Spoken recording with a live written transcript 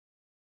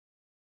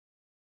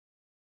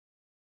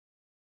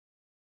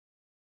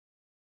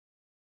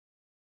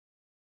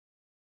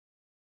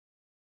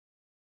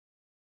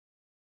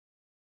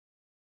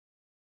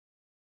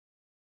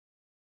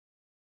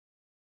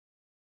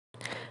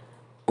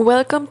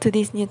Welcome to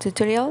this new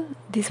tutorial.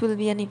 This will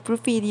be an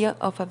improved video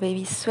of a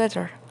baby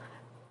sweater.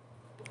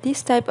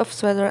 This type of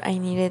sweater I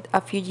needed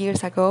a few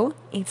years ago.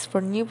 It's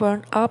for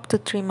newborn up to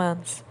 3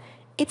 months.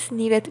 It's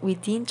knitted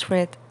with thin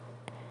thread.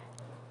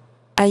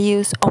 I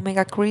use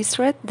omega crease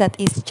thread that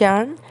is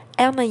yarn,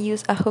 and I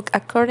use a hook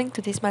according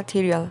to this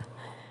material.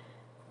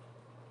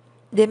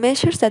 The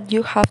measures that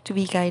you have to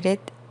be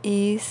guided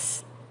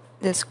is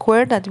the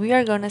square that we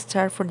are gonna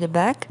start for the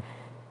back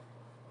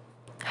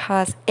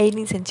has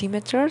 18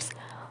 centimeters,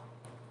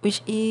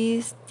 which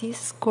is this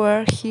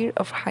square here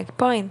of height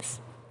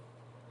points.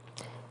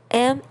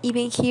 And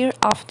even here,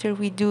 after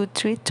we do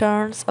 3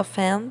 turns of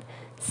end,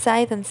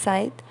 side and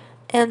side,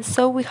 and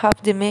so we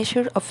have the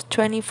measure of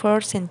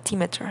 24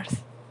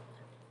 centimeters.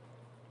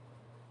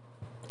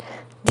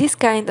 This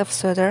kind of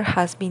sweater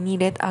has been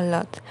needed a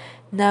lot.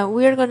 Now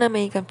we are gonna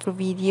make a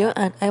video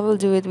and I will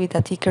do it with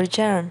a thicker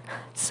yarn,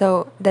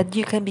 so that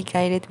you can be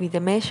guided with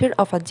the measure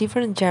of a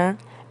different yarn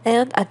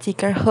and a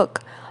thicker hook,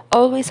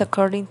 always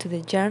according to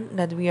the yarn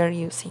that we are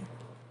using.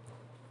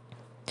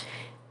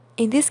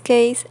 In this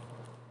case,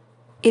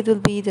 it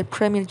will be the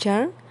premier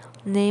yarn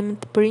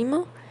named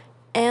Primo,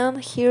 and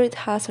here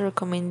it has a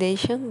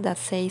recommendation that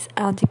says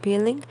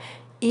anti-peeling.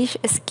 Each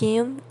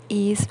skein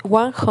is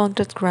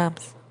 100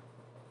 grams.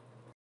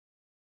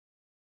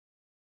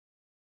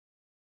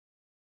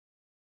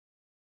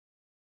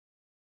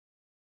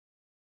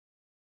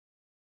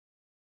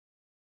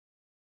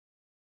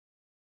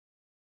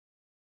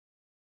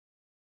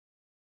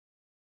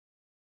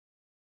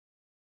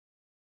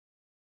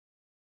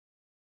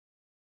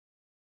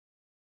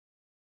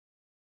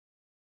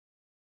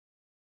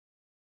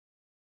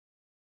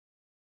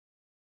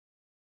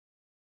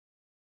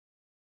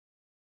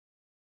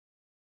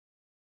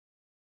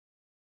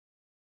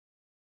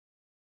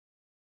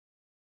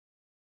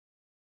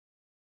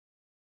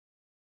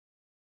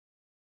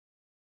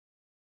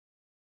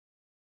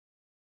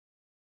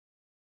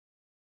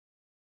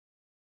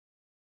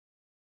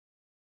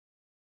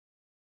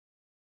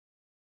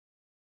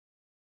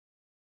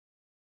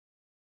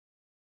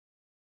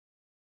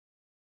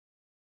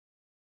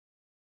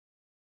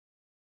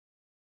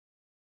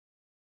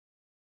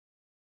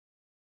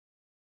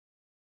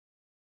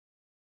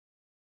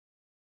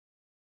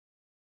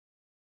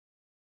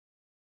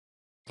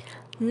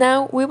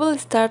 Now we will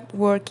start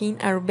working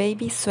our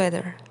baby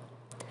sweater.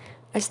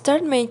 I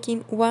start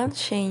making one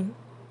chain.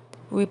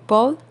 We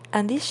pull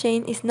and this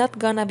chain is not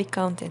gonna be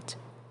counted.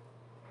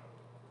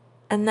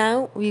 And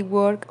now we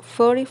work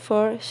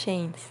 44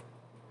 chains.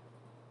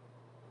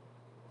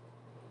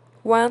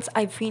 Once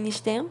I finish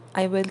them,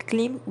 I will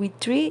climb with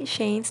 3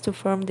 chains to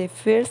form the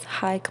first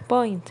hike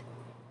point.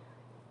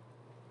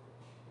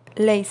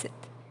 Lace it.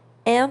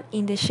 And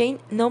in the chain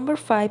number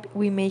 5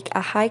 we make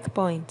a hike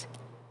point.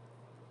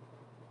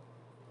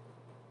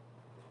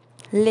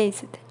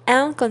 Lace it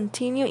and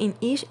continue in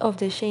each of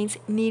the chains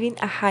knitting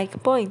a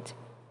hike point.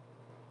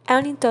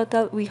 And in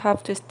total we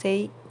have to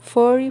stay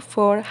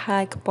 44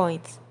 hike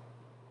points.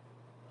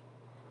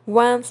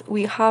 Once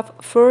we have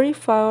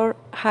 44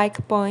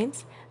 hike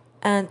points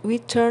and we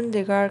turn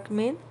the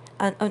garment,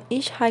 and on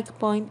each hike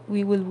point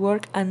we will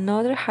work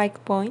another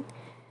hike point.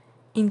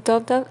 In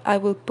total I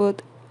will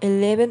put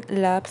 11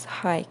 laps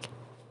hike.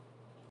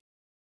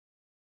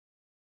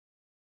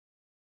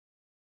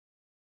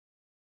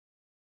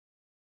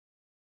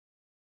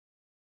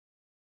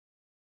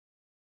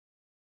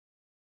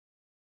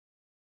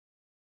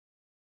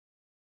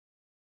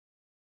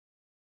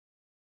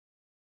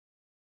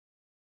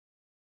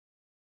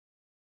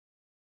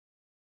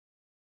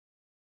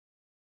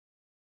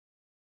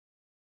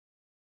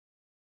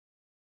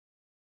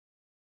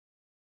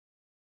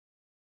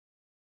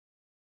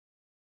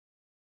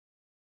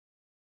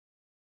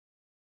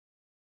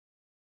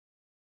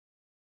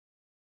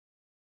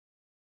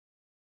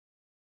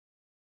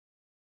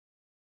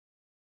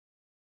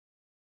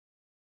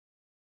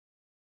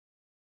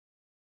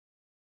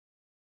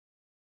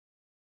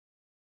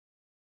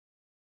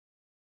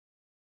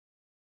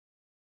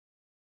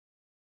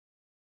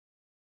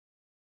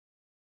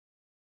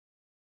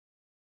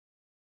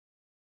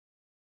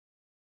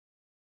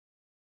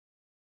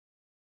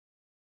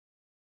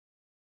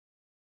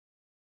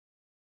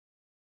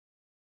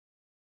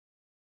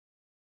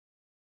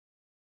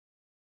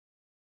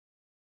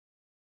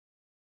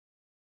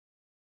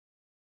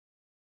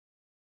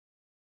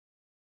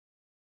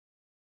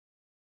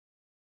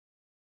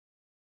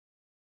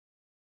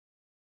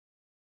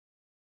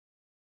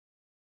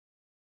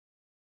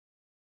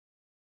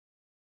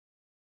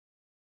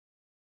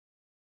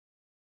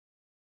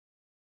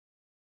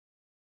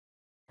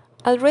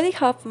 Already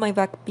have my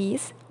back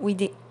piece with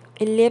the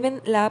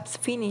 11 laps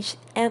finished,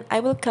 and I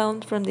will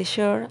count from the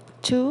shore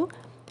 2,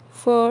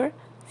 4,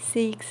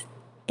 6,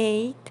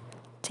 8,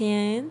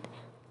 10,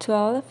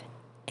 12,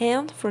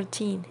 and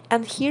 14.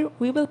 And here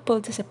we will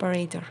put the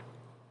separator.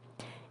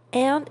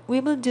 And we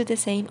will do the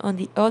same on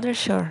the other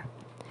shore.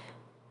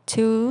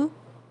 2,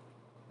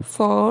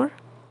 4,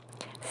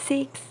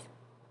 6,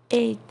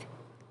 8,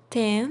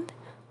 10,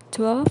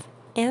 12,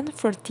 and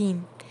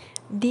 14.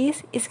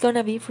 This is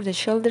gonna be for the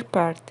shoulder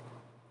part.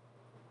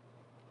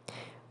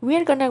 We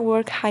are gonna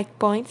work hike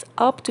points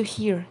up to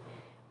here,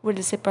 where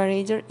the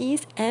separator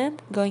is,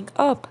 and going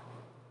up.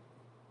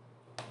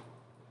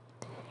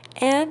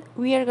 And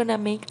we are gonna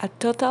make a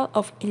total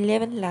of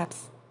 11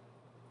 laps.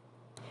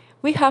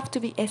 We have to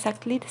be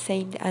exactly the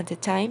same at the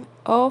time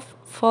of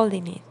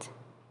folding it.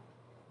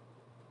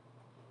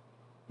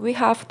 We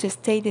have to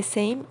stay the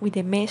same with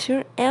the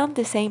measure, and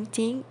the same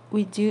thing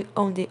we do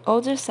on the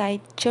other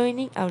side,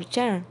 joining our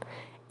yarn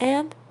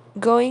and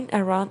going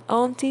around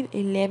until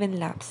 11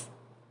 laps.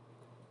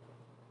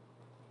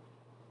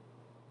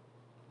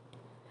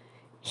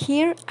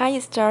 Here I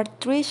start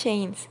 3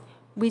 chains.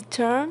 We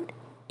turn.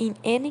 In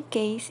any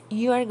case,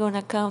 you are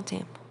gonna count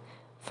them.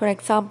 For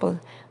example,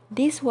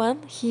 this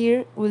one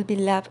here will be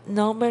lap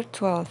number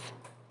 12.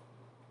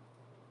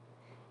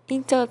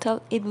 In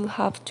total, it will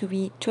have to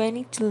be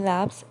 22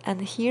 laps,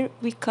 and here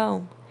we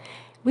count.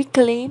 We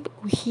climb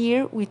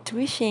here with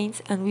 3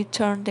 chains and we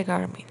turn the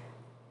garment.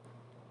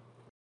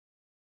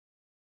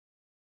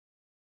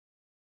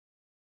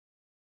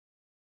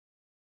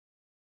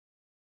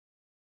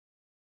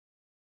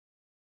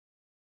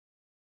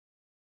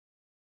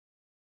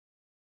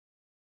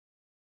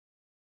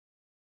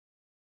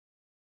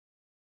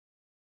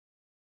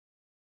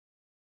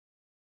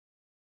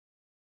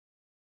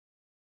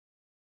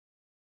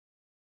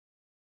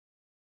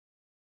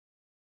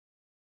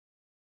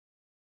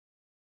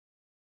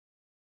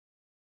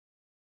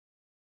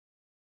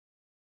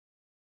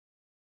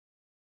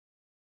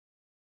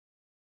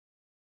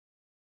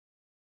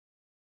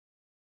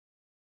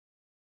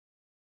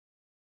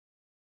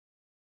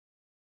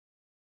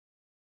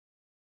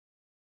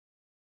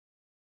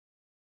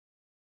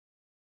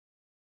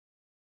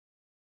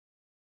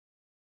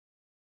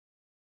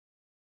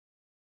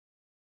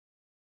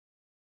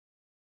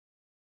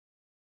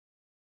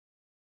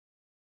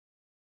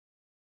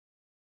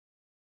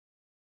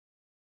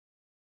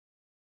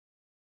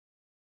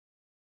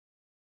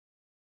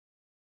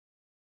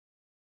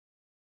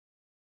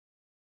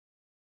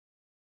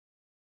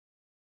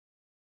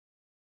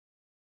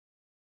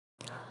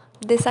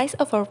 The size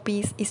of our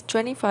piece is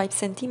 25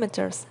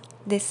 centimeters,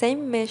 the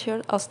same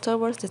measure as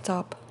towards the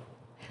top.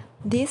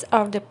 These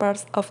are the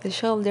parts of the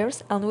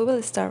shoulders, and we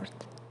will start.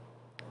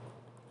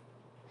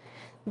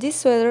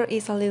 This sweater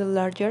is a little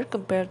larger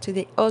compared to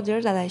the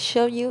other that I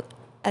showed you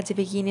at the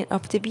beginning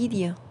of the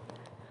video.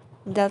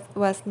 That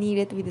was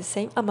knitted with the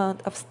same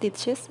amount of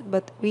stitches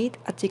but with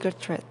a thicker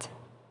thread.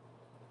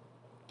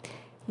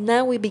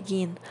 Now we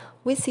begin.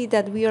 We see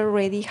that we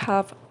already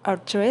have our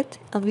thread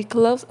and we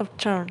close our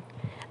turn.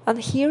 And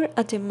here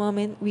at the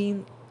moment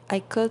when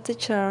I cut the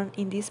yarn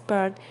in this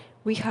part,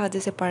 we have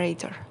the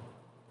separator.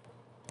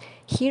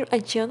 Here I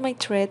join my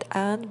thread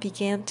and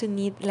begin to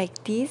knit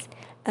like this,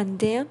 and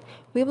then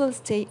we will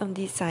stay on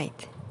this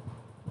side.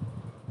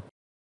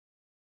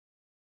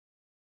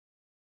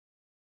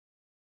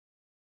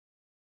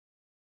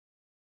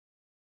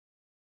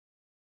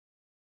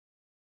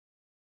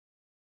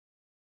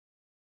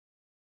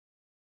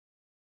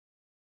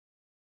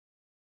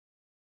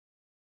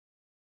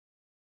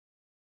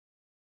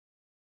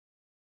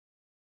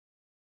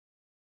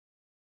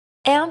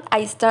 And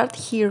I start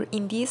here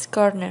in this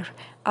corner.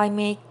 I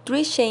make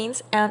 3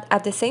 chains, and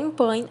at the same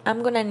point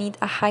I'm gonna knit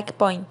a hike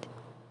point,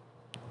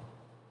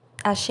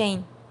 a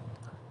chain,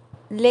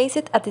 lace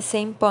it at the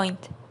same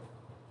point,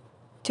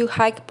 2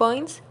 hike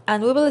points,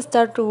 and we will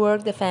start to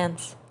work the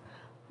fence.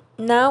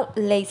 Now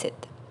lace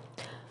it.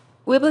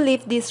 We will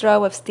leave this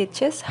row of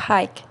stitches,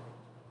 hike,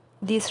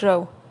 this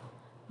row.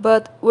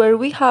 But where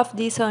we have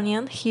this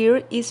onion,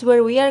 here is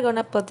where we are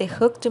gonna put the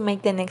hook to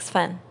make the next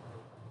fan.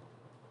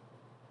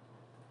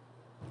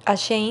 A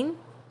chain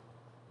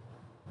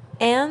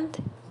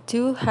and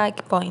 2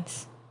 hike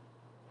points.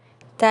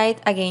 Tie it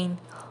again.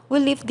 We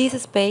leave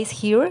this space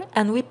here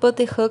and we put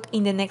the hook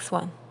in the next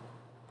one.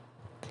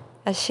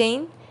 A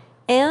chain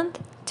and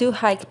 2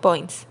 hike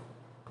points.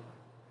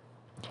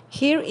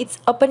 Here it's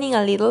opening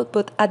a little,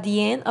 but at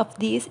the end of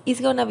this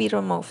is gonna be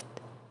removed.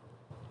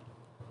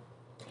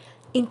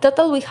 In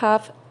total we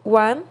have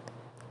 1,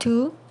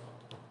 2,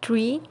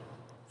 3,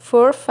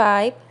 4,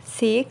 5,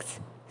 6,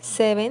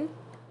 7,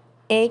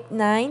 8,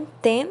 9,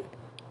 10,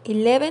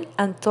 11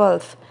 and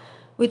 12,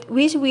 with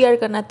which we are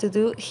gonna to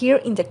do here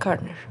in the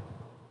corner.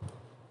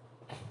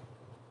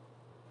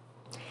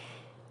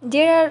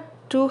 There are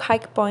 2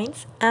 hike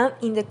points, and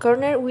in the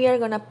corner we are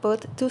gonna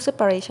put 2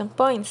 separation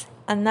points,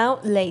 and now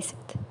lace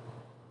it.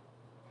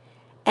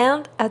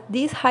 And at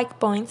these hike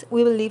points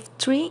we will leave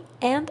 3,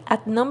 and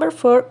at number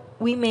 4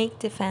 we make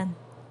the fan.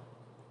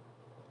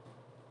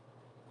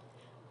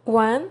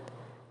 1,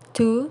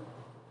 2,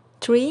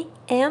 3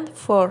 and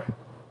 4.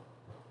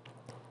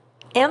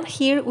 And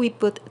here we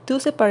put 2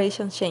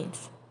 separation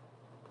chains.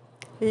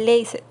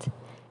 Lace it.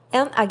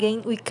 And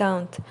again we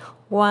count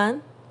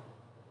 1,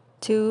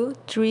 2,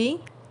 3,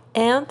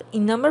 and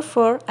in number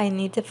 4 I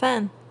knit the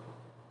fan.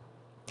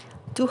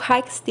 2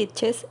 hike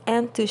stitches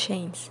and 2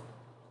 chains.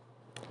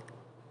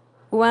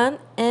 1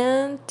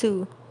 and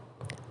 2.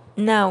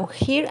 Now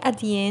here at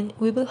the end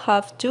we will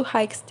have 2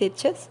 hike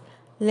stitches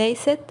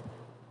laced,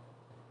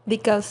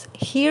 because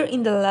here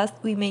in the last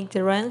we make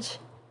the range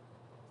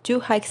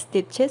 2 hike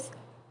stitches,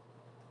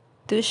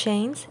 2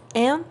 chains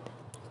and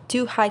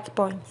 2 hike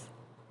points.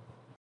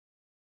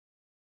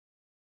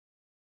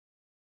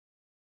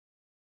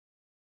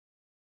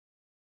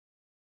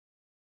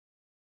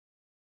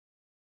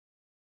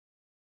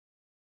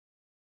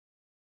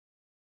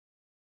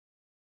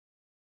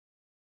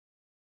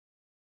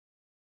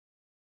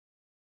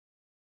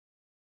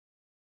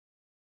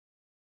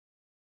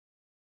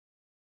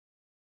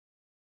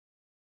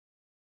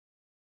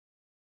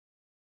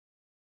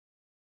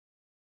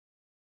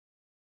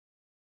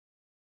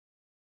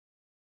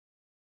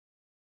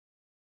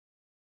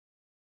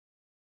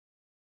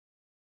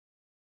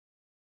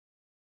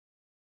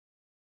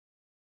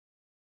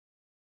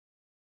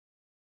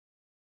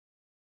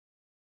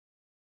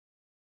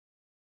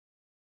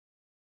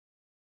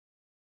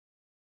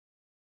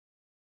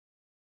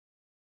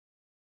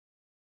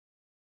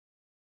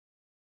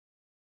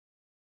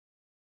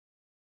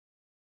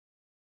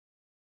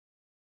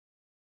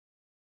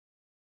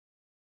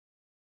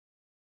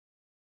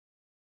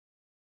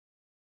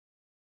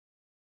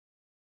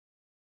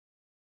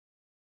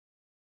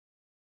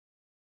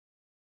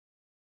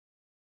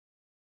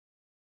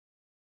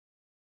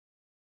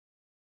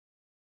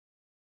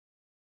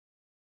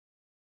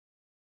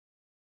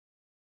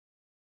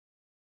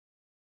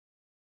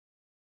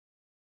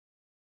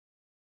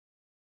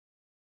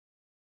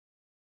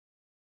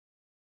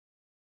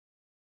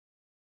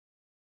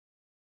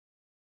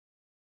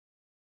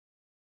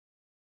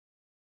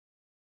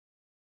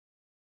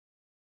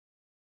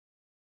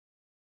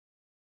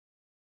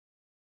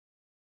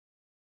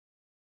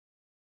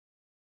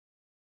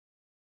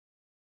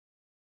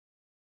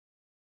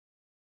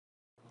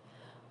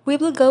 We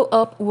will go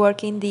up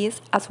working this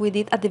as we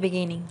did at the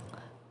beginning.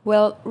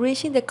 While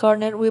reaching the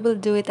corner we will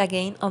do it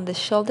again. On the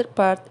shoulder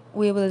part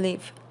we will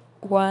leave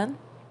 1,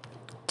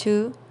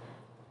 2,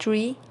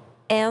 3,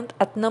 and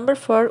at number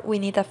 4 we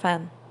need a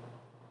fan,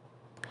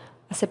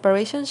 a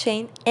separation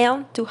chain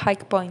and 2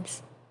 hike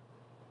points.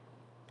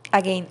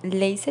 Again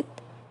lace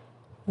it,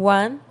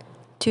 1,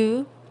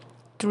 2,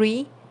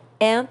 3,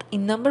 and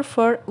in number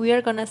 4 we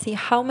are gonna see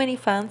how many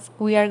fans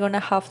we are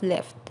gonna have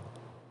left.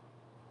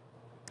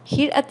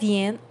 Here at the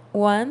end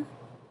 1,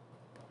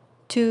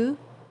 2,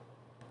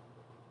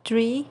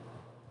 3,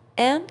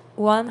 and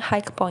 1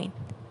 hike point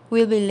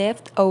will be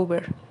left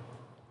over,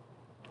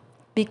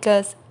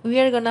 because we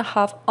are gonna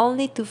have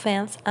only 2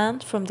 fans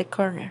and from the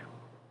corner.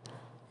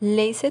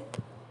 Lace it,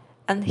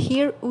 and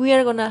here we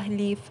are gonna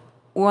leave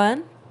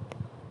 1,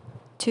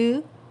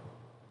 2,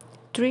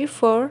 3,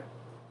 4,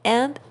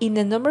 and in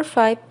the number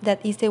 5,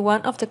 that is the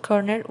one of the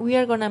corner, we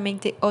are gonna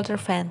make the other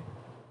fan.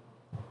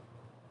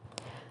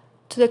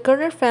 To the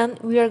corner fan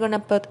we are gonna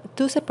put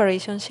 2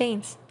 separation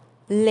chains,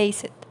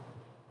 lace it,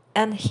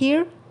 and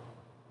here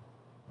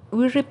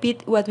we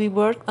repeat what we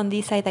worked on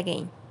this side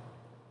again,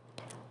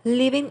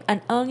 leaving an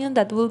onion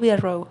that will be a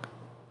row,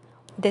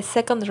 the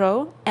second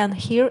row, and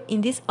here in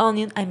this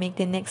onion I make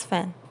the next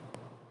fan,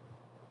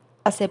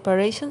 a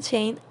separation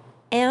chain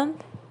and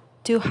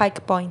 2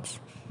 hike points.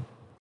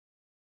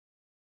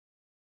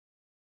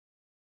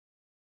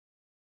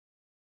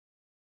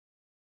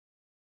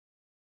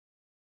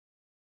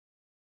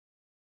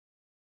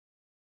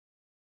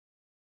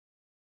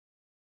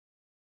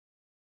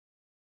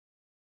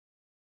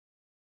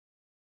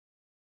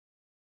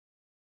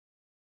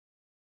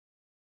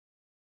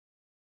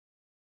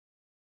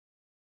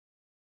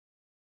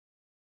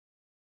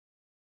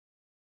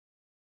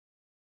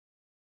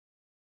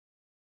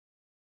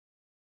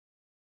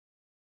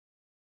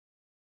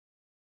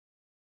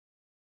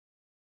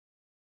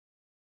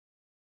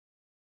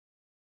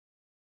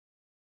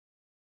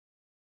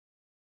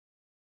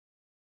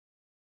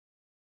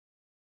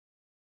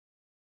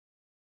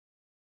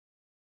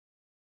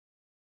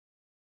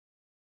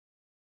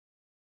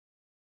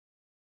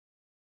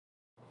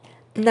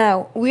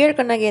 Now we are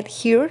gonna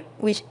get here,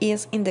 which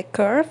is in the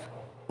curve,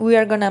 we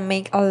are gonna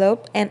make a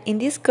loop, and in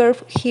this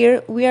curve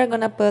here we are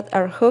gonna put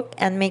our hook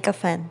and make a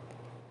fan.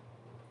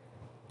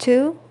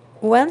 2,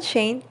 1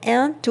 chain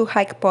and 2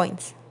 hike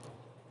points.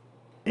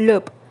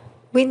 Loop,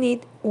 we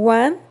need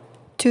 1,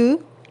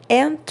 2,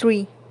 and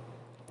 3.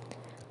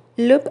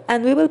 Loop,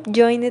 and we will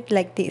join it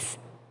like this.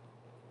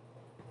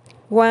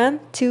 1,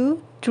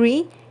 2,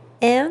 3,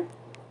 and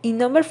in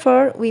number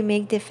 4 we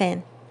make the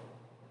fan.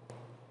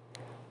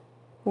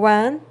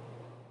 1,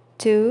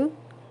 2,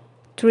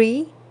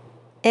 3,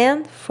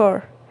 and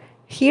 4.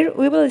 Here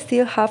we will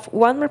still have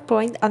one more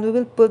point, and we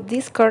will put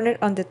this corner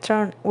on the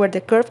turn where the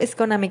curve is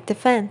gonna make the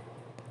fan.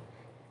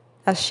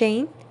 A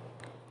chain,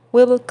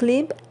 we will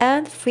clip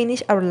and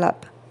finish our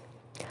loop.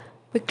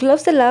 We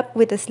close the loop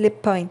with a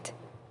slip point,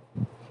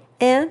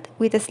 and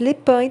with a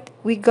slip point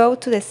we go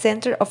to the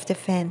center of the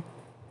fan.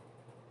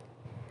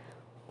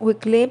 We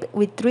clip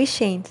with 3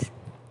 chains.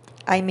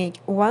 I make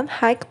 1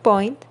 hike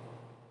point,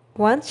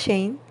 1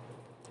 chain,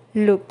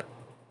 loop,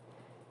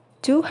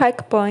 2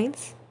 hike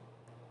points,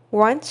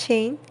 1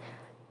 chain,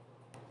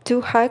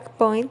 2 hike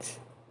points,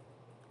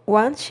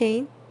 1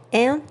 chain,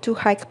 and 2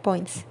 hike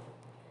points.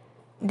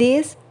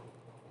 This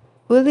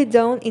will be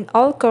done in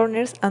all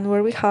corners, and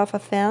where we have a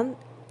fan,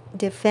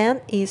 the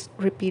fan is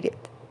repeated.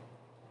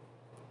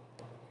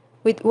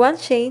 With 1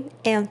 chain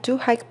and 2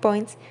 hike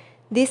points,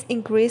 this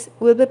increase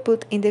will be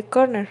put in the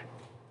corner,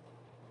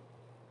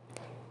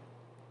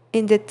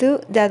 in the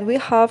 2 that we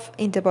have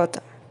in the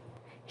bottom,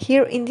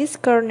 here in this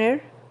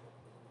corner,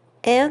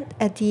 and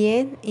at the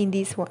end in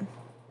this one.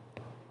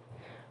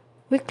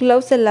 We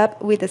close the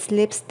loop with a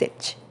slip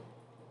stitch.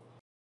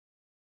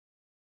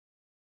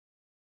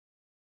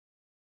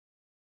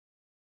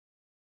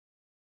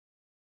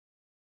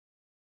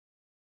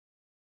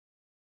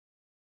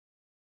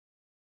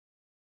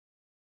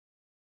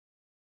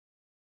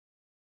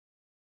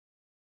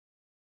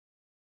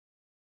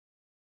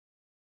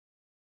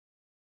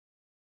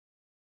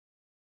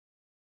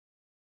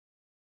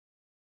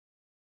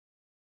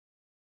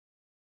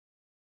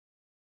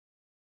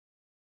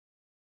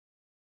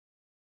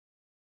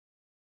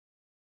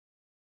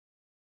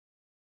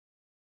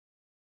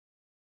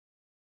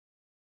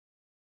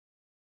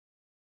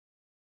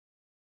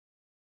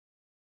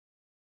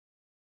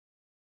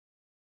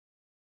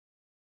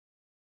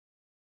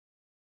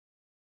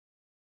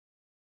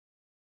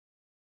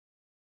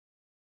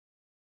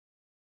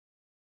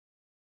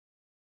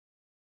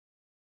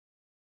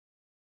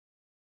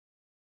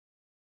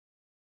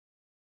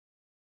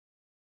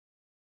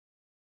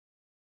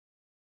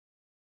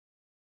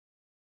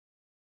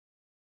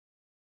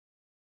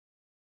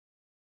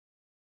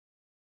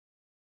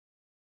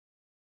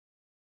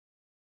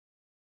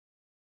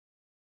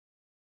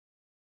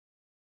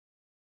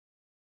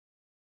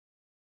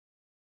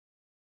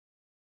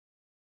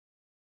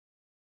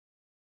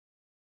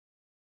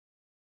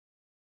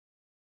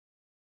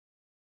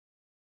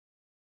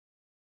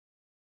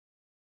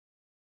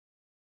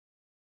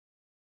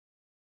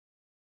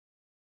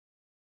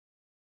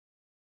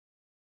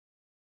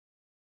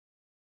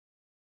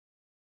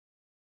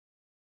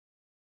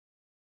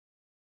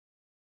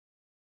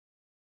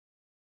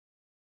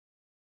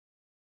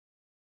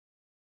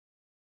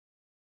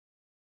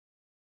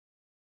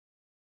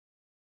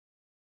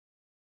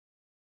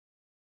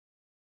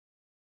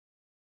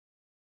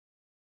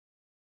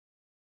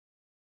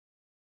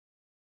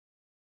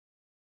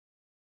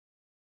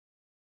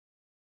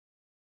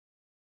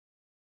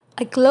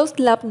 I closed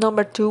loop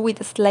number 2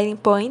 with a sliding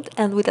point,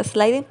 and with a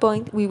sliding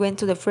point we went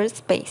to the first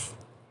space.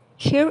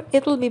 Here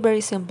it will be very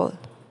simple.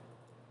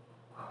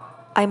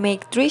 I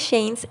make 3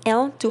 chains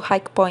and 2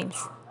 hike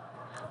points.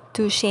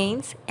 2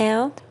 chains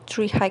and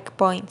 3 hike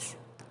points.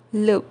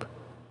 Loop.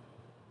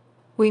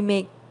 We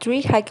make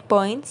 3 hike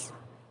points,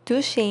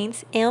 2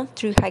 chains and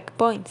 3 hike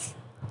points.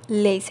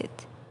 Lace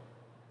it.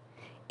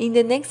 In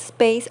the next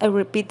space I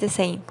repeat the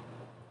same.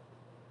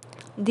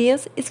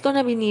 This is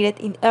gonna be needed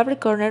in every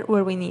corner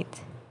where we need.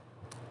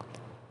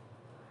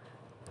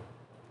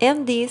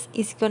 And this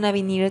is gonna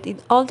be needed in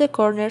all the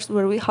corners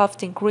where we have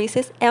the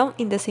increases, and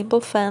in the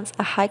simple fans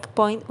a hike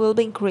point will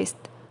be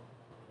increased.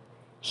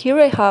 Here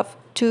I have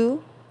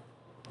 2,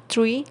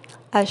 3,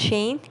 a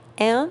chain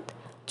and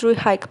 3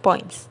 hike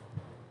points.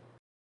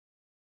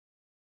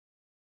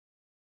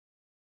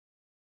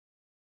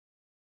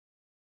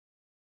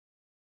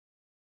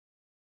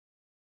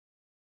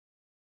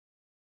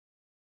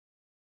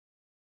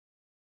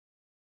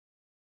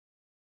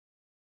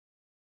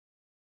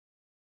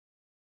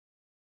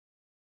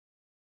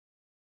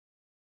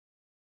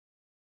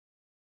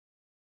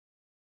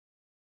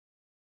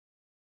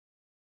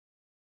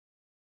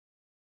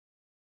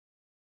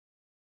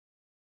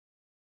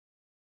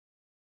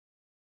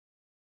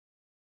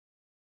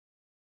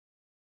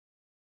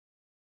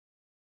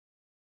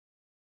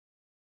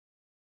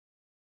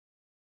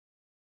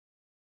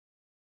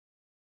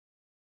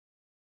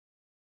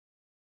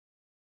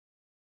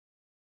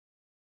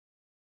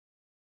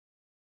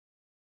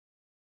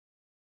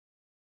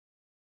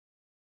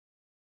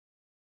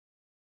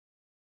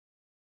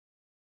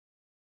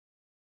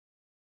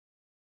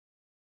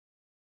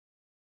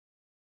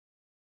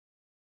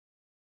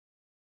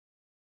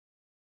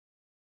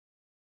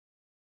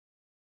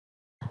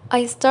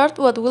 I start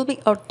what will be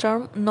our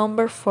turn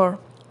number 4.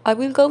 I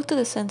will go to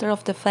the center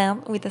of the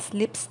fan with a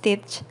slip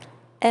stitch,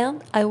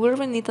 and I will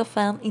reknit a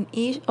fan in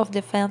each of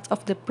the fans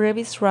of the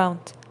previous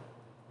round.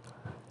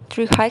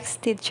 3 hike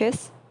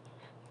stitches,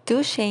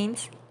 2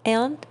 chains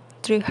and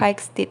 3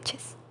 hike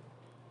stitches.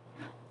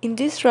 In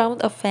this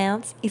round of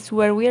fans is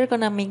where we are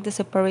gonna make the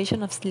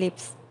separation of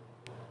slips.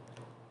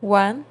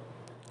 1,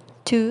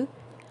 2,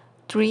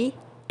 3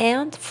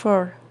 and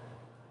 4.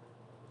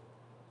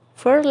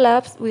 4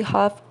 laps we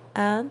have,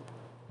 and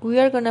we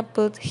are gonna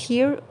put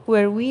here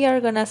where we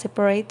are gonna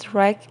separate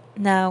right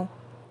now,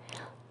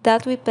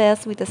 that we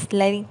pass with a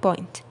sliding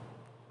point.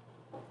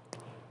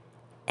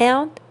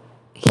 And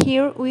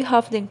here we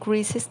have the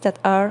increases that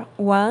are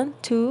 1,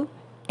 2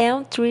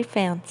 and 3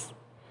 fans.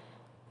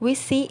 We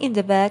see in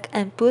the back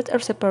and put our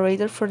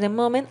separator. For the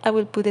moment I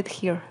will put it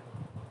here.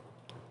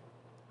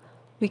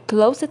 We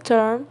close the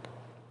turn,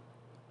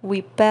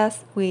 we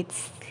pass with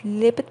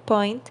slipped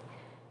point,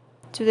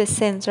 to the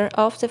center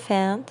of the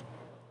fan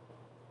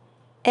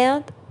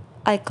and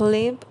I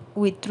clamp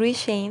with 3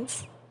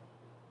 chains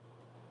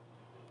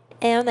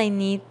and I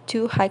need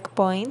 2 hike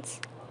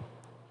points,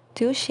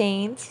 2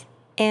 chains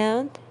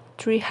and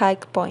 3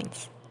 hike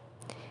points.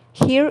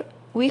 Here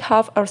we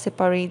have our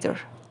separator.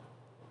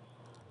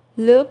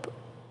 Loop,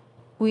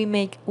 we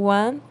make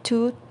 1,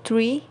 2,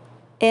 3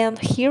 and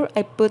here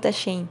I put a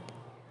chain.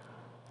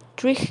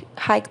 3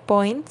 hike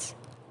points,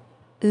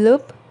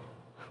 loop,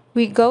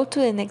 we go to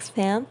the next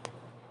fan,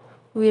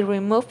 we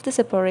remove the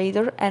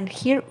separator and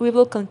here we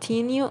will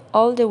continue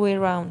all the way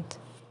around.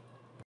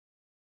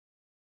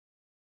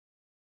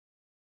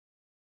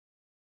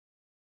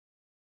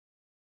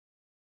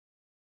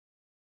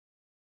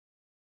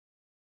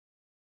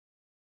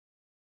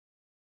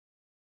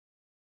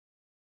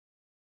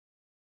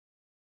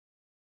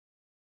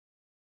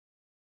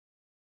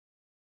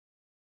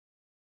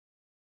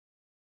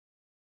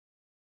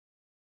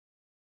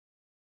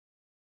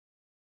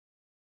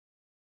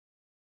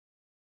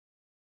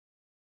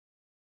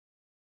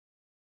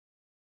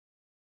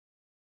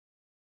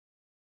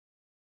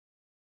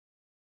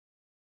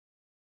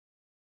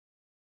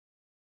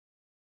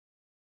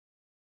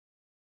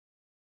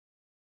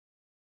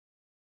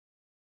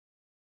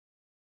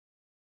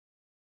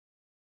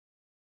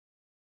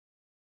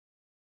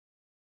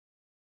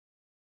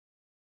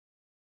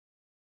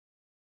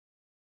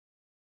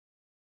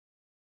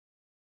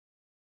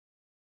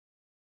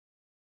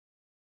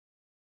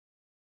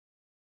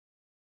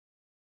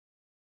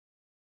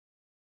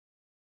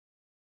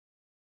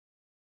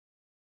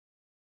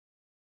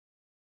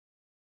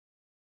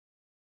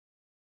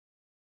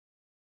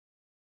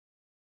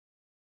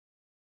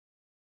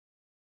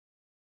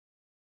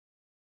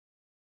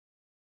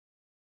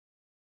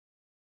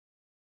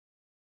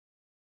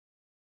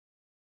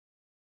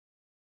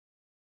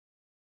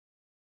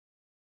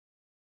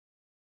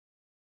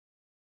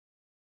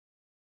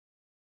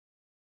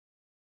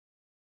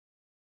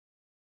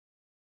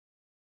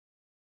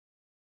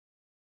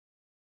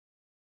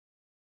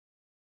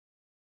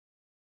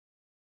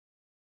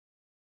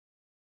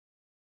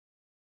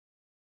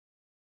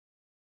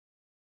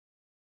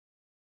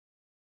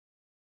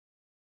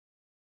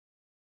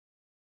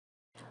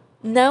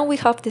 Now we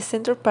have the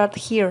center part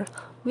here.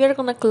 We are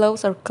gonna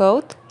close our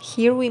coat.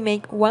 Here we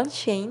make 1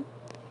 chain.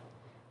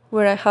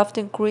 Where I have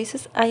the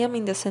increases, I am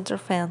in the center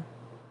fan.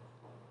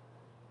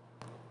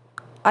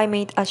 I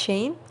made a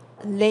chain,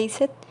 lace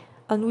it,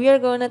 and we are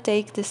gonna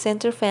take the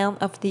center fan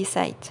of this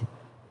side.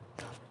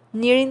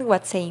 Nearing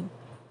what same.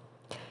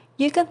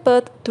 You can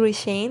put 3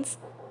 chains.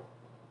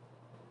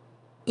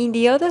 In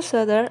the other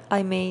sweater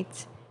I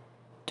made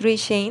 3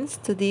 chains.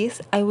 To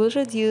this I will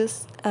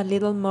reduce a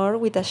little more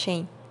with a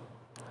chain,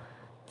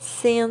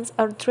 since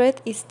our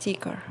thread is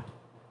thicker.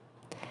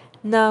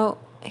 Now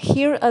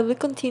here I will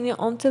continue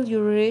until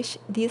you reach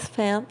this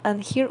fan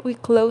and here we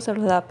close our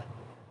lap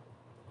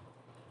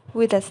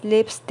with a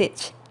slip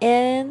stitch,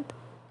 and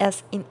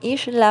as in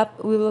each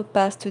lap we will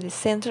pass to the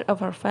center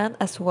of our fan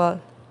as well.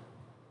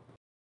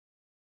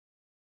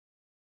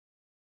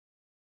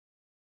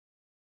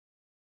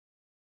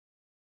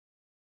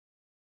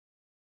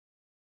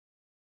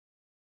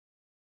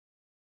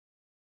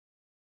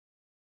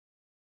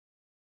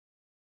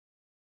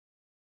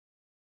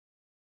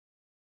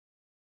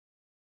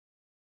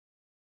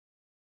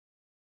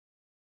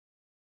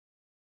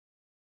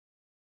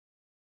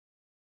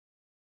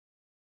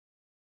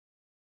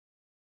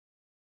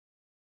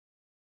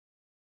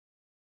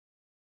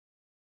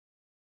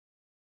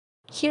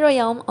 Here I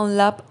am on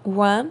lap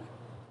 1,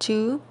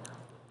 2,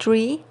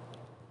 3,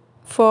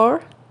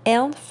 4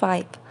 and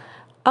 5.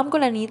 I'm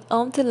gonna need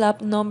until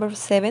lap number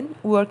 7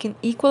 working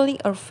equally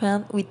our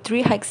fan with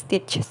 3 hike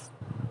stitches,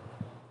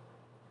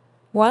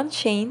 1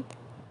 chain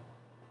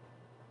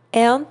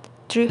and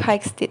 3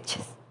 hike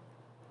stitches.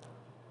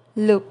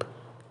 Loop.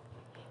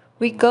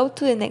 We go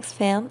to the next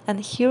fan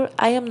and here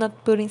I am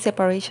not putting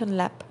separation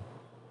lap.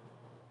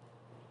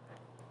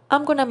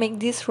 I'm gonna make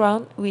this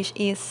round, which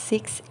is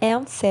 6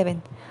 and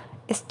 7,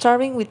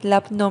 starting with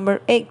lap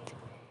number 8.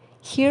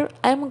 Here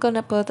I'm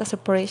gonna put a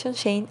separation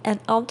chain and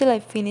until I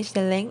finish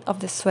the length of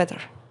the sweater.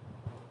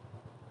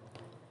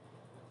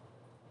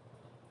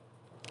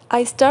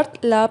 I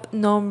start lap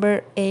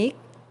number 8.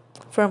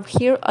 From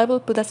here I will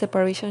put a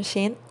separation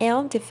chain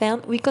and the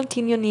fan we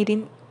continue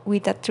knitting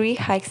with a 3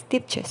 hike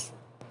stitches,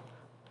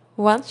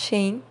 1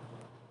 chain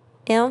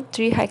and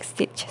 3 hike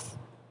stitches,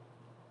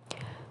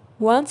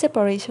 1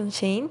 separation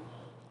chain,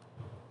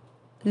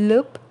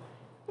 loop,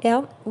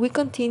 and we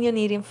continue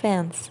knitting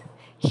fans.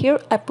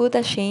 Here I put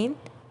a chain.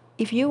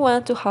 If you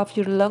want to have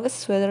your longest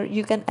sweater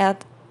you can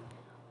add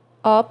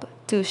up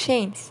 2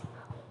 chains,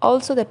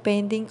 also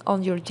depending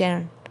on your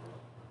yarn.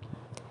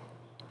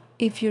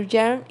 If your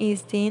yarn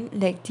is thin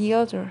like the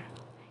other,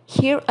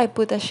 here I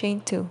put a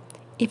chain too.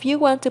 If you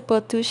want to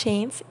put 2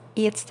 chains,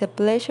 it's the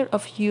pleasure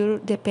of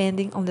you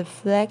depending on the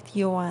flag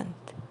you want.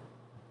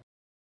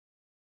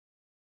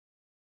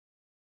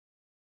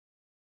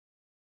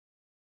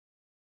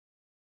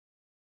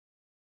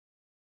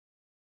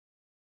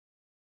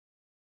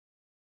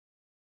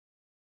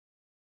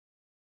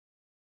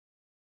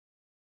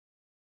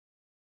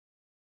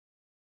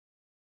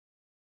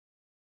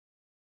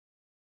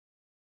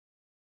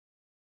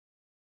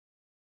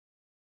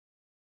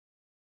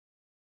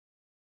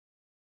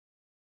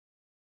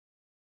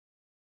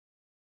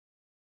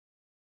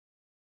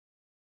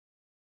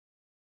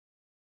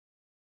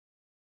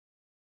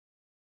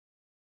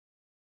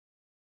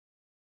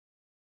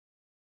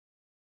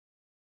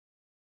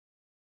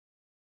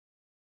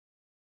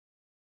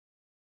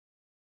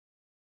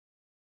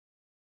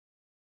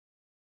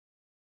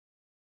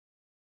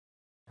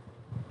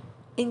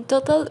 In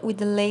total, with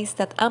the lace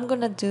that I'm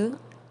gonna do,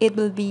 it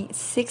will be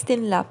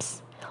 16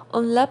 laps.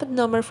 On lap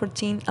number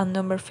 14 and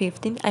number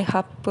 15, I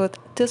have put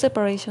 2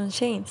 separation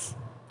chains.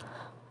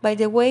 By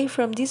the way,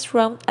 from this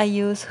round I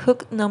use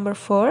hook number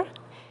 4.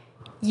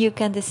 You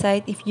can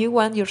decide if you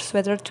want your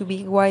sweater to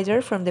be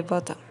wider from the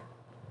bottom.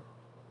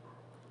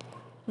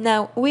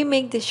 Now we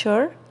make the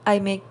short. I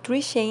make 3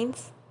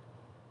 chains,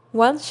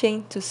 1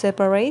 chain to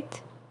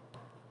separate,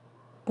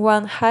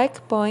 1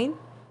 hike point,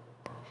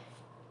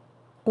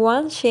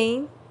 1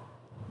 chain,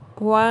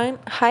 1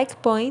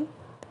 hike point,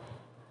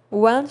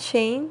 1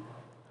 chain.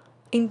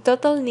 In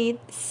total need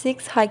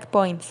 6 hike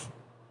points,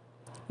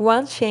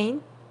 1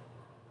 chain,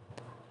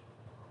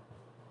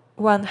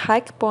 1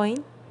 hike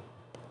point,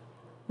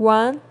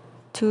 1,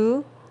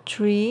 2,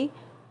 3,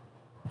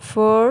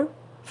 4,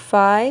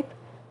 5,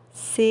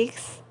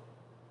 6.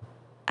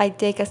 I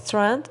take a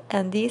strand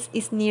and this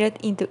is knitted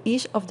into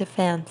each of the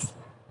fans.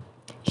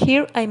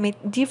 Here I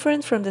made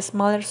different from the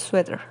smaller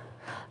sweater.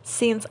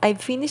 Since I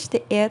finished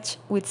the edge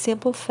with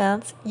simple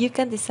fans, you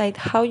can decide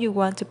how you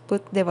want to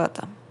put the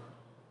bottom.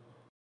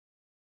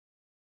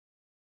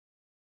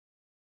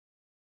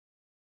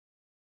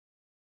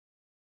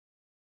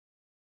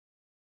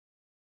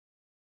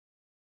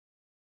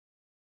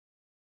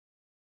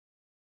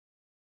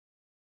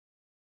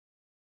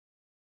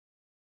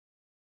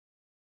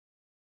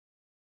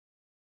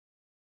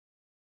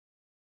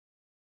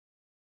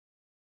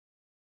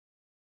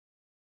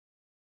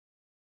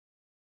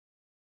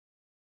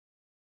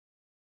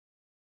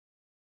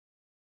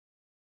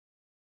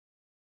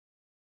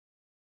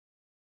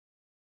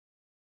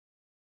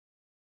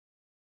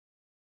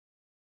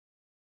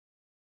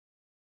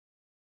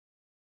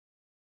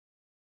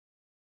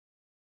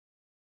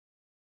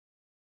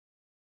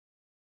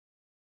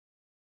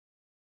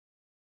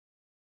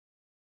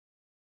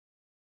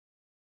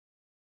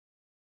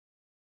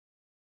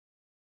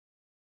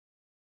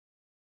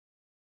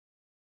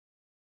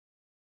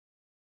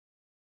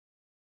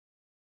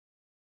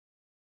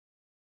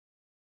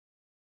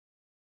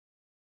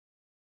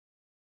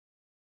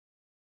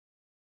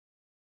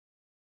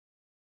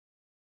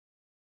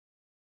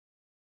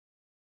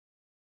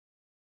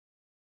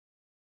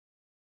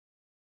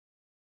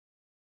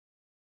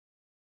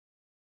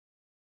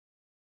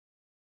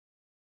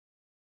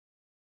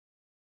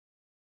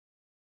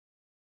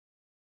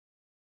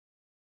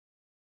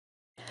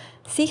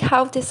 See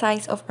how the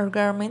size of our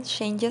garment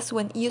changes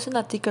when using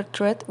a thicker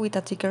thread with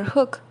a thicker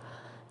hook.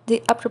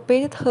 The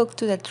appropriate hook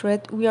to the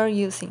thread we are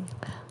using.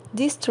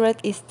 This thread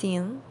is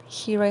thin.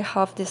 Here I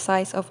have the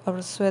size of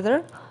our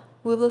sweater.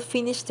 We will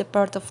finish the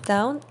part of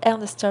down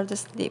and start the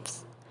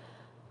sleeves.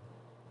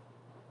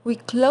 We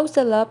close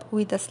the loop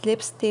with a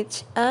slip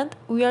stitch and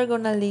we are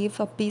gonna leave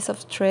a piece of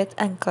thread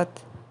and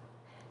cut.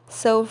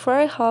 So for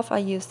a half I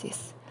use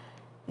this.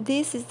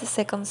 This is the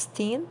second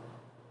stitch.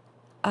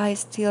 I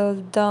still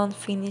don't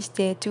finish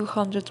the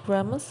 200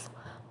 grams.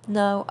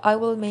 Now I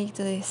will make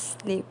the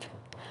sleeve.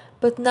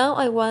 But now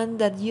I want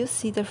that you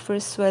see the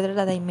first sweater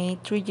that I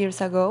made 3 years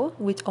ago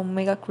with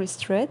Omega Crease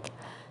thread.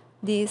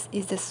 This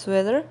is the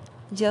sweater.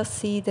 Just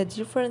see the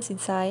difference in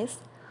size.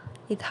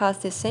 It has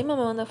the same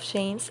amount of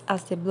chains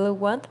as the blue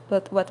one,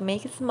 but what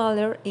makes it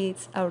smaller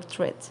is our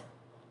thread.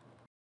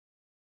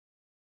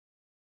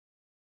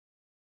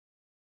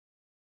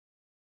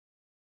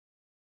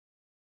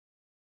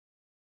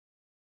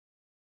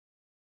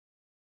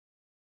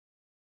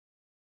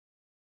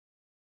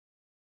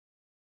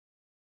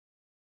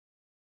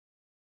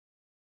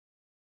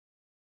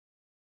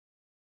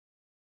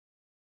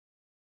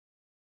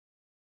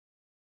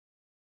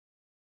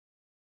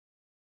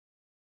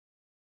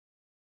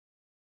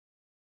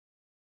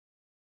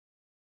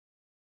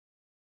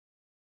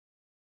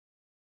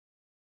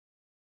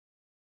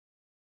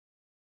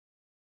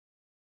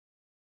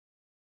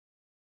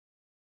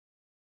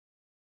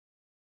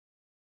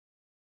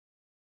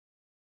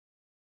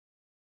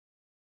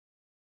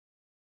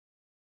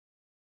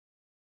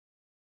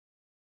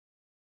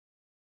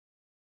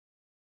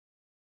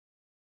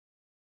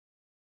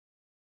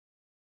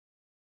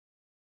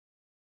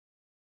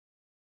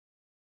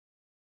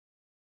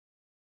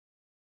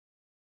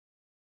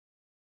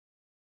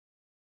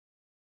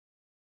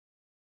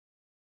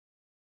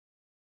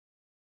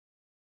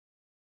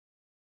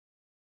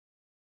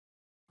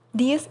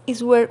 This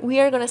is where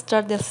we are gonna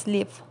start the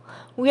sleeve.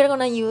 We are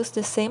gonna use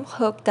the same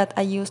hook that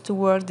I used to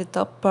work the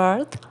top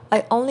part.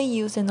 I only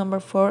use the number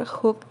 4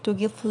 hook to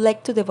give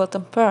leg to the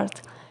bottom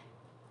part.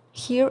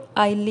 Here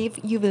I leave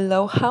you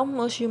below how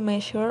much you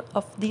measure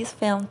of this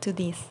fan to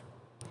this.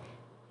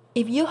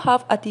 If you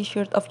have a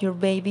t-shirt of your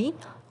baby,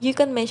 you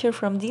can measure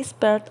from this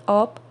part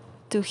up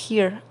to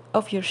here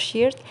of your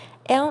shirt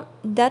and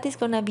that is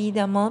gonna be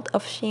the amount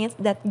of chains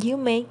that you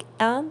make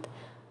and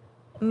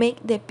make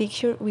the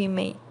picture we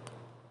made.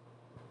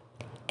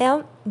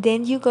 And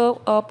then you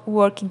go up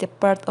working the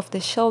part of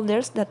the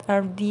shoulders that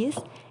are these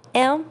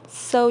and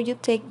so you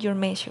take your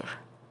measure.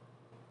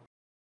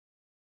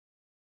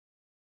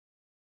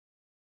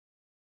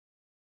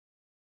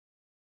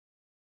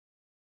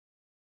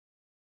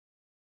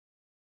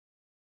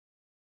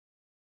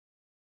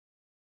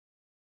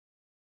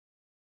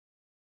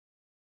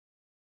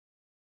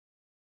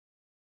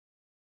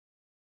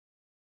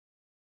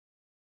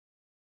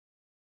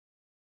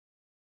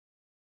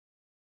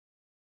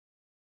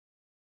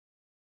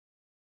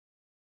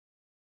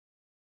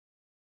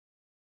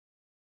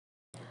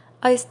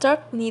 I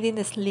start knitting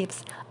the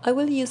sleeves. I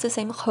will use the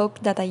same hook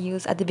that I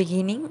used at the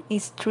beginning,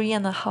 it's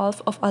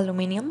 3.5 of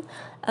aluminum,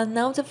 and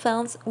now the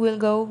fans will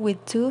go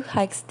with 2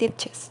 high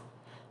stitches,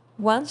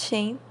 1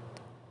 chain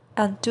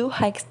and 2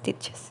 high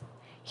stitches.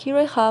 Here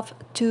I have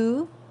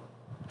 2,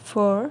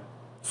 4,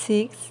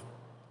 6,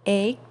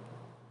 8,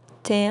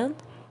 10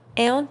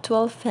 and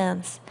 12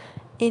 fans.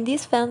 In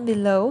this fan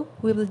below,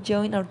 we will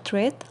join our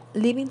thread,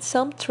 leaving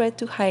some thread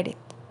to hide it.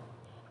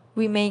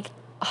 We make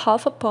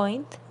half a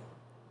point,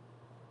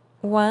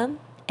 1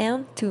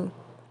 and 2,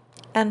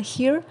 and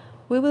here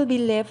we will be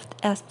left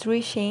as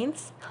 3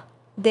 chains,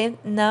 then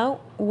now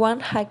 1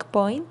 high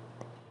point,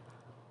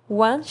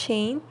 1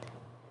 chain,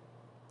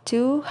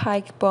 2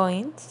 high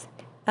points,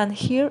 and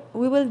here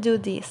we will do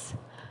this.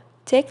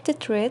 Take the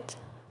thread,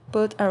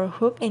 put our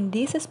hook in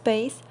this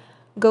space,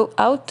 go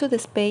out to the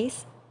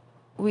space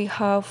we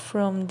have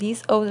from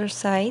this other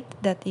side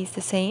that is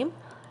the same.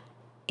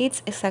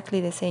 It's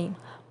exactly the same.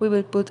 We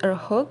will put our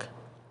hook,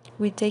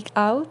 we take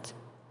out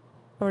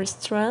our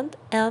strand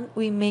and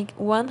we make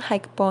 1 high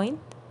point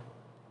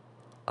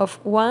of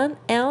 1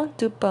 and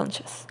 2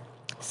 punches.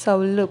 So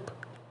loop.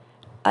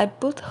 I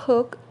put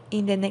hook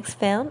in the next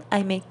fan,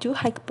 I make 2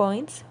 high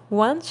points,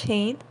 1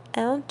 chain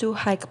and 2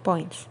 high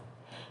points.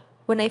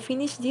 When I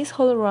finish this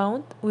whole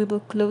round, we will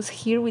close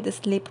here with a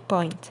slip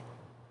point.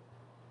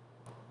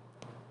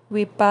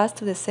 We pass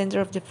to the center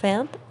of the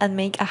fan and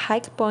make a high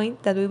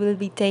point that we will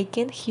be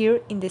taking here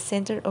in the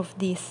center of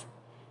this.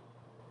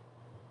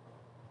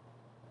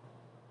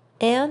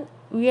 And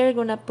we are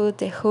gonna put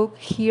the hook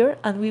here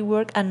and we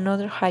work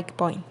another high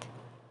point.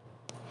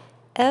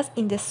 As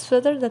in the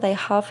sweater that I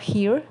have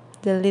here,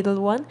 the little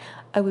one,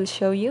 I will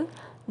show you.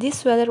 This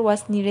sweater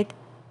was knitted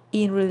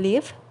in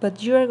relief,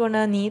 but you are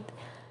gonna knit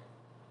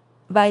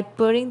by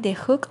putting the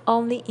hook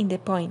only in the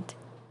point.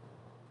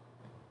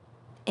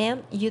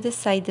 And you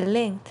decide the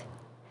length.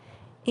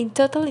 In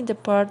total in the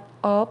part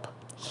up,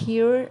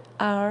 here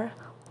are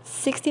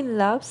 16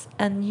 loops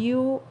and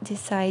you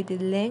decide the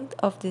length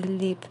of the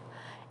loop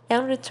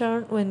and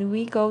return when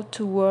we go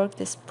to work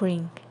the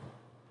spring.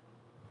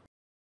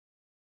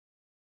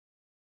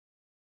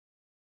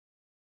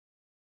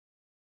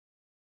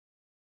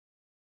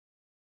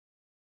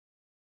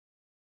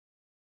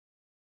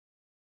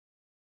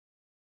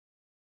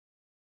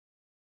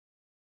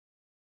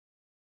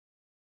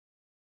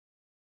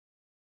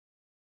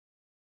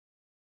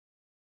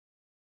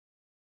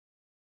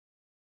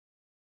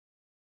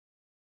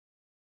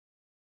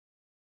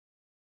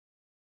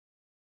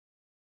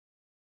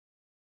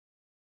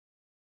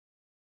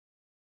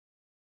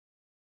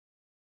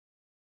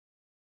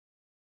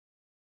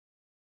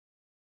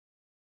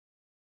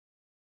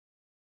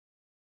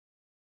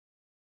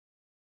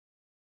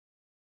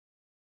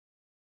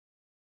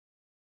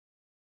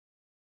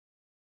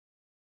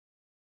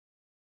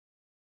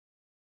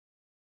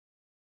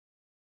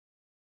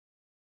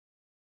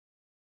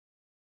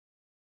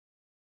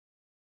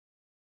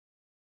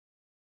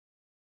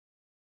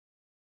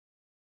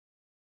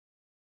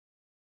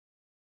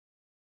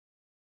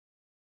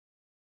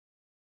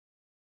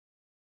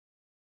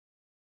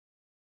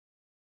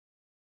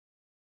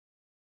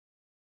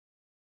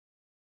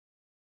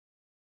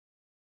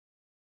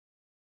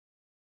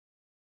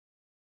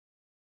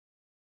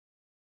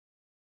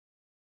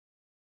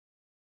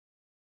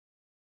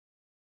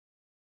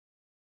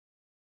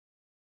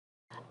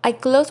 I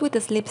close with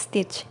a slip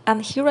stitch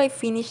and here I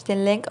finish the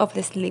length of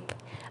the slip.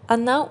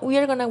 And now we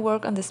are gonna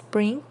work on the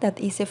spring that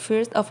is the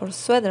first of our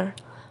sweater.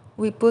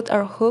 We put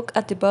our hook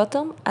at the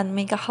bottom and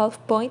make a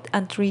half point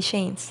and 3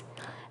 chains.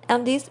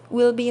 And this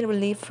will be in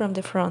relief from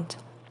the front.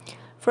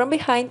 From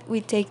behind we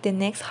take the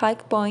next high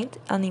point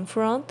and in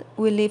front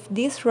we leave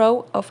this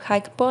row of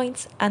high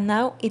points and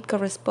now it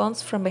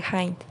corresponds from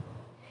behind.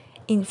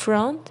 In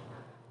front,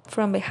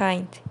 from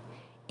behind,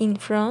 in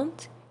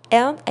front,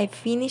 and I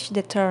finish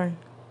the turn.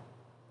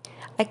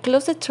 I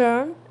close the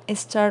turn,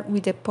 start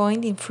with the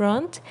point in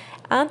front,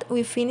 and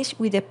we finish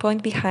with the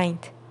point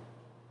behind.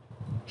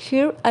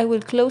 Here I will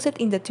close it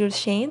in the third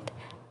chain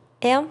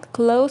and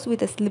close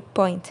with a slip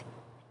point,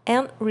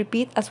 and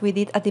repeat as we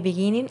did at the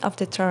beginning of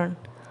the turn.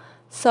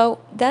 So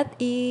that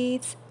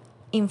is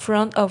in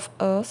front of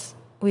us,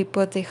 we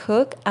put the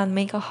hook and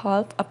make a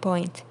half a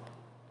point.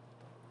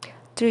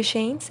 3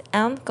 chains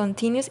and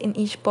continues in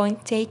each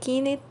point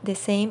taking it the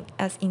same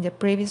as in the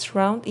previous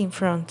round in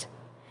front,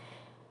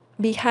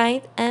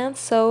 behind and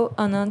so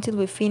on until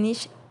we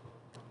finish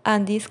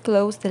and this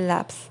close the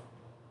laps.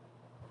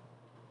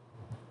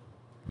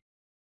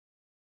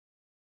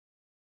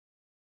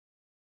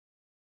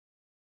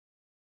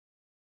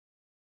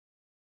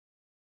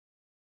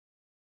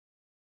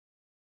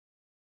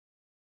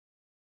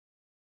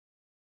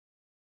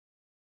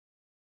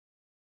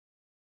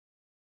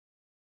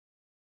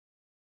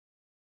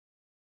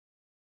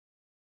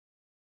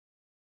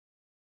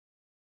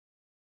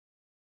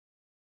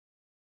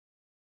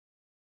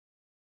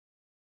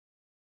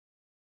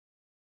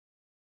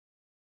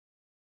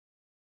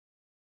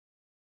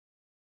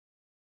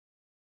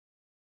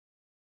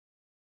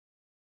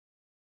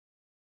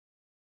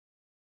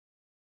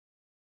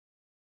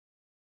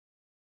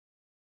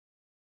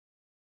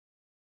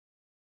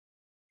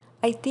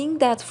 I think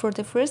that for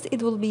the first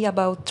it will be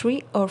about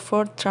 3 or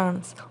 4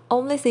 turns,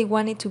 unless they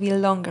want it to be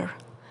longer.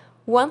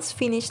 Once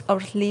finished our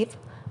sleeve,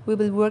 we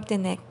will work the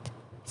neck.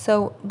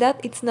 So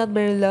that it's not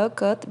very low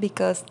cut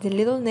because the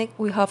little neck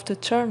we have to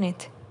turn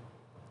it.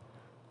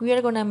 We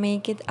are gonna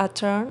make it a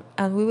turn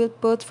and we will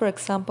put, for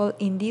example,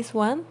 in this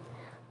one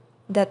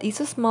that is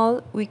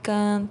small, we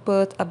can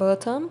put a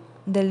bottom,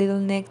 the little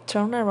neck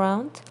turn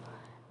around,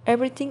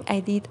 everything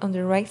I did on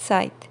the right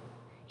side.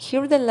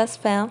 Here the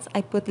last fans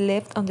I put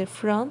left on the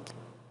front,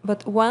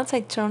 but once I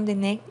turn the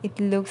neck it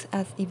looks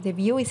as if the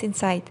view is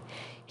inside.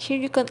 Here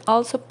you can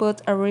also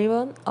put a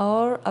ribbon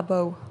or a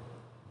bow.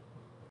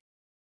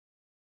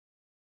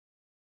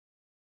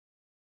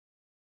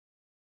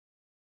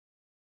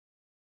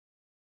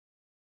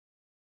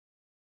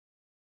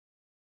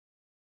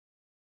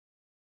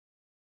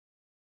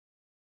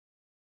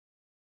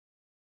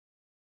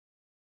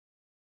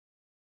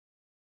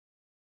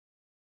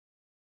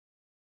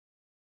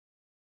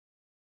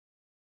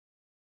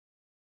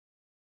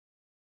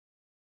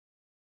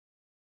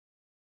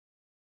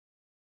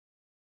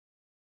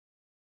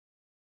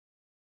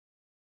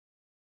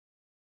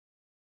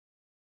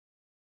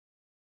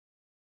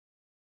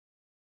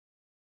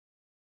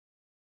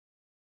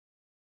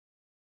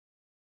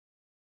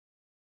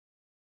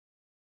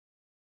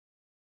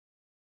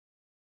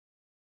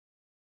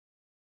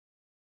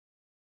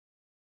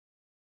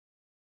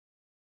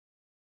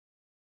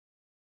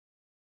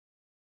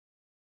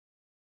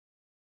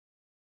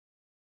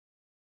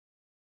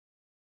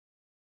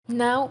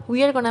 Now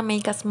we are gonna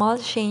make a small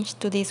change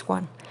to this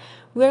one.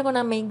 We are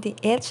gonna make the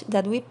edge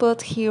that we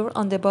put here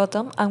on the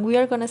bottom and we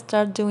are gonna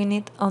start doing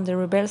it on the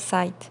reverse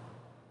side.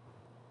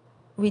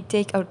 We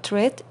take our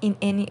thread in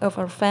any of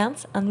our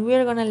fans and we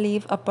are gonna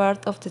leave a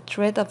part of the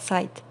thread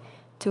outside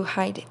to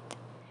hide it.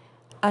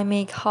 I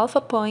make half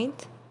a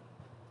point,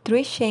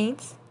 3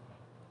 chains,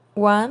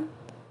 1,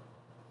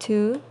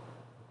 2,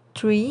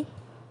 3,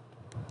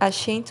 a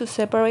chain to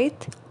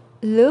separate,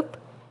 loop,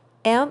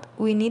 and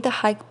we need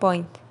a hike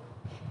point.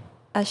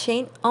 A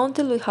chain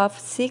until we have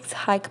 6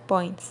 hike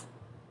points.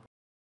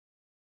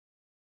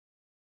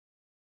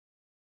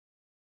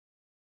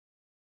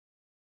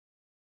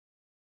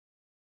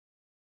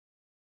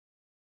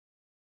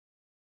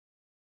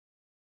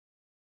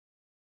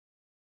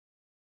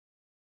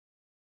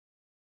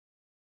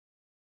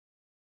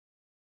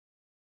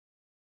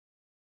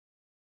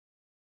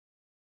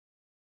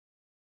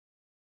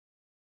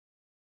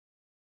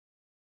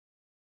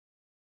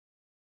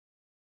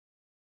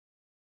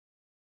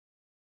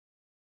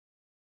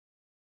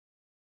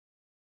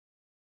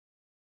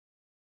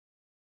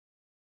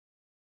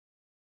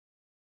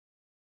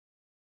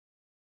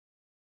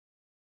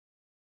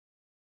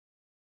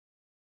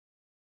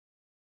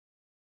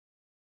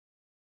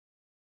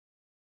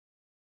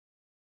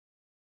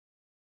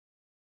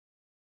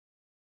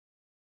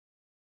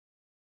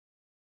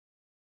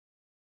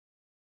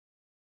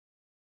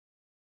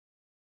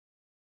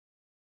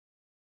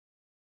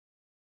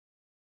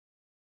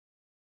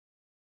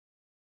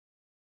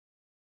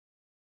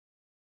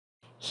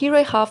 Here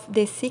I have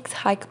the 6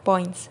 hike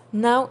points.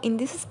 Now in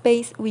this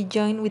space we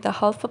join with a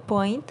half a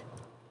point,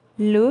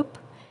 loop,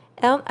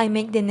 and I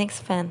make the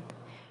next fan.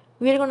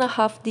 We are gonna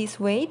have these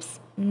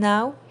waves.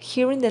 Now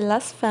here in the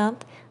last fan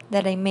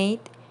that I made,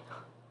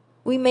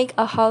 we make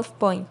a half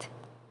point,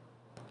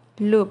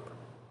 loop.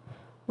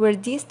 Where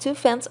these two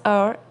fans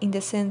are, in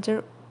the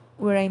center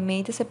where I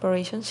made the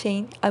separation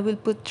chain, I will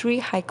put 3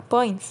 hike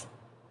points,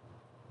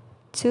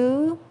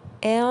 2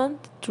 and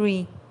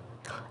 3.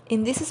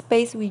 In this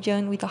space we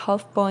join with a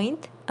half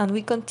point and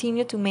we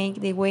continue to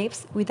make the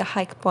waves with a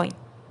hike point,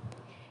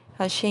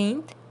 a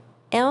chain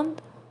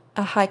and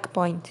a hike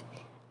point,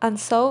 and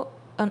so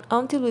on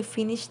until we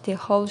finish the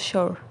whole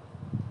shore.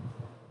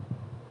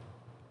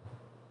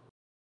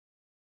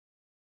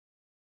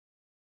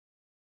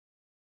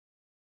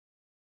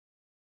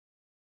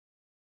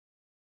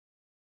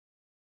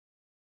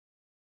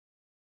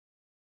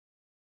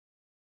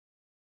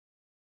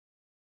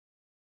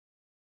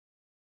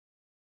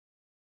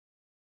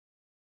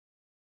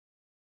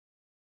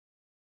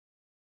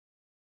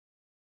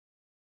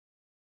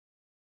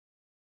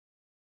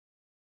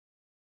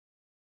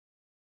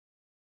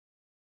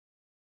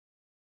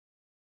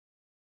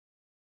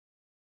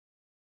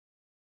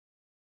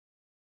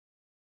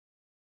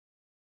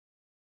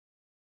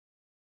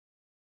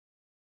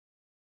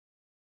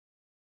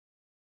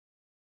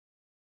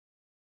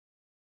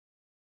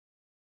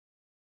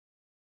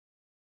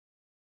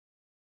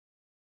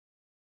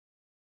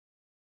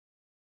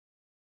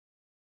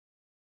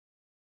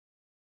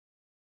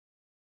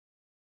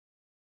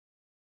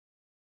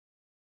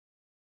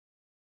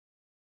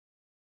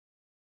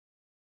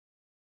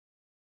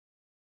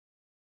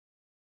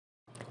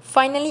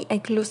 Finally, I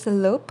close the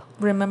loop.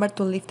 Remember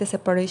to leave the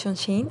separation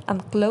chain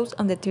and close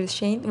on the third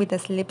chain with a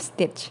slip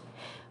stitch.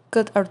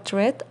 Cut our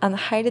thread and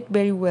hide it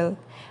very well.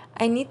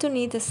 I need to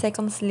knit a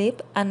second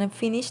slip and I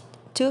finished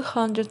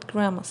 200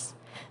 grams.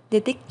 The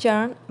thick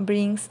yarn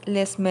brings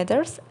less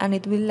meters and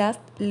it will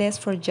last less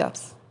for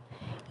jobs.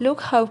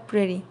 Look how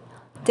pretty.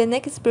 The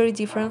neck is very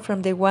different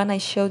from the one I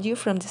showed you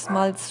from the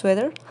smallest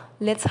sweater.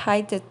 Let's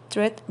hide the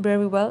thread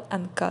very well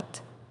and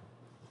cut.